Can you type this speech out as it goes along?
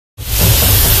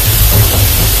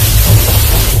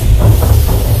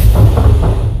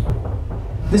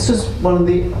This was one of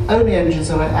the only engines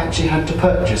that I actually had to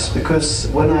purchase, because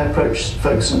when I approached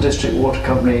Folkestone District Water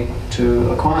Company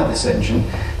to acquire this engine,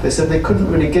 they said they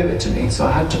couldn't really give it to me, so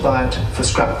I had to buy it for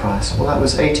scrap price. Well, that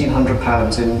was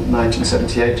 £1,800 in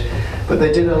 1978, but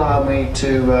they did allow me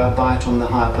to buy it on the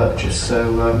hire purchase,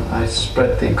 so I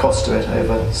spread the cost of it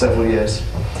over several years.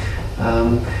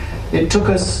 It took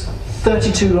us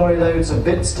 32 lorry loads of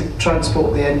bits to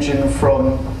transport the engine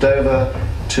from Dover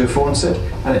to Forncett,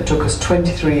 and it took us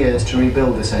 23 years to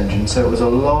rebuild this engine, so it was a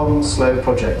long, slow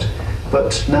project.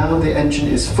 But now the engine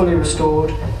is fully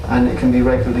restored and it can be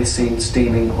regularly seen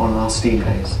steaming on our steam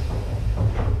days.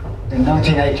 In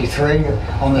 1983,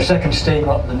 on the second steam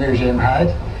up the museum had,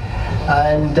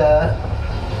 and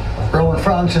Roland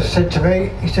Francis said to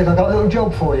me, he said, "I've got a little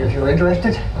job for you if you're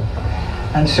interested."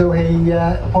 And so he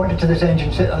pointed to this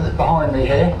engine sitting behind me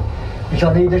here, which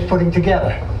I need this putting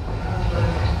together.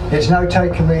 It's now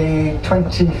taken me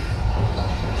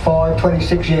 25,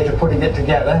 26 years of putting it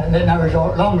together, and it now is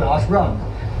at long last run.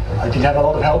 I did have a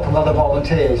lot of help from other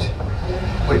volunteers,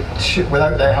 which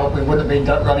without their help we wouldn't have been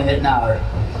running it now.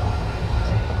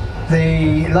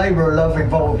 The labour of love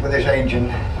involved with this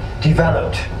engine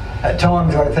developed. At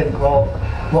times I think, well,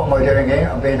 what am I doing here?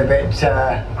 I'm being a bit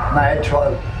mad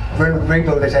trying to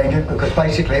rebuild this engine, because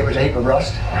basically it was a heap of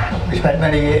rust. We spent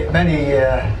many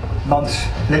months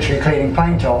literally cleaning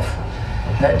paint off,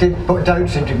 and that did put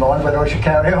doubts into my mind whether I should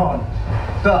carry on.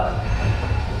 But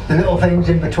the little things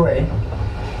in between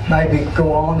made me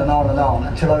go on and on and on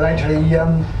until I eventually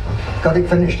got it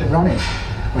finished and running,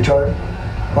 which I'm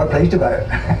quite pleased about.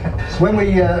 When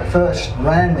we first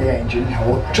ran the engine,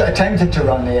 or attempted to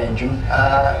run the engine,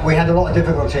 we had a lot of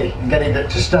difficulty in getting it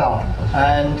to start,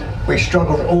 and we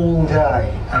struggled all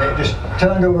day, and it just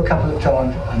turned over a couple of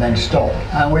times and then stopped,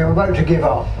 and we were about to give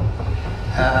up.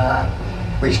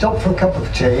 We stopped for a cup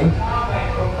of tea,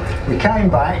 we came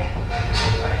back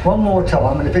one more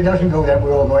time, and if it doesn't go then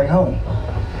we're all going home.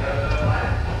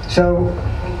 So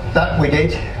that we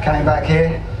did, came back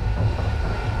here,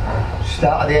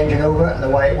 started the engine over, and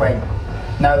away it went.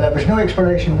 Now there was no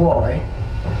explanation why,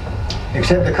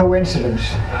 except the coincidence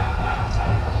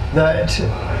that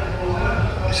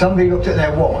somebody looked at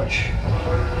their watch,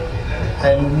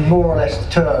 and more or less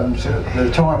the terms, the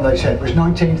time they said was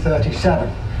 1937,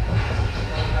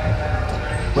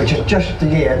 which is just the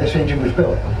year this engine was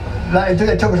built.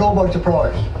 It took us all by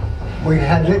surprise. We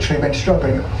had literally been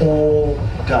struggling all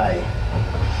day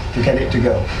to get it to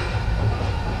go.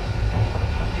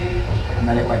 And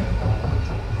then it went.